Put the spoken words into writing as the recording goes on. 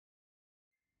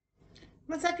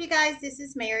What's up, you guys? This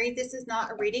is Mary. This is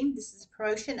not a reading. This is a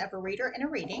promotion of a reader and a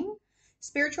reading.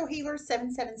 Spiritual Healer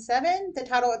 777. The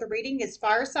title of the reading is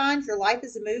Fire Signs. Your life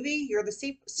is a movie. You're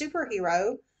the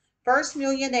superhero. First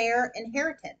Millionaire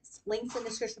Inheritance. Links in the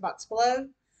description box below.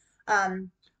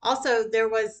 Also, there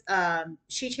was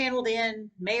she channeled in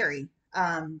Mary.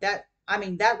 That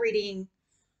reading.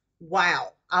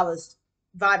 Wow, I was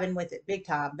vibing with it big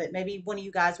time. But maybe one of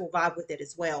you guys will vibe with it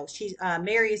as well. She's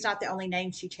Mary is not the only name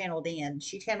she channeled in.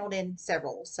 She channeled in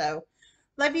several. So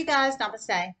love you guys.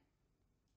 Namaste.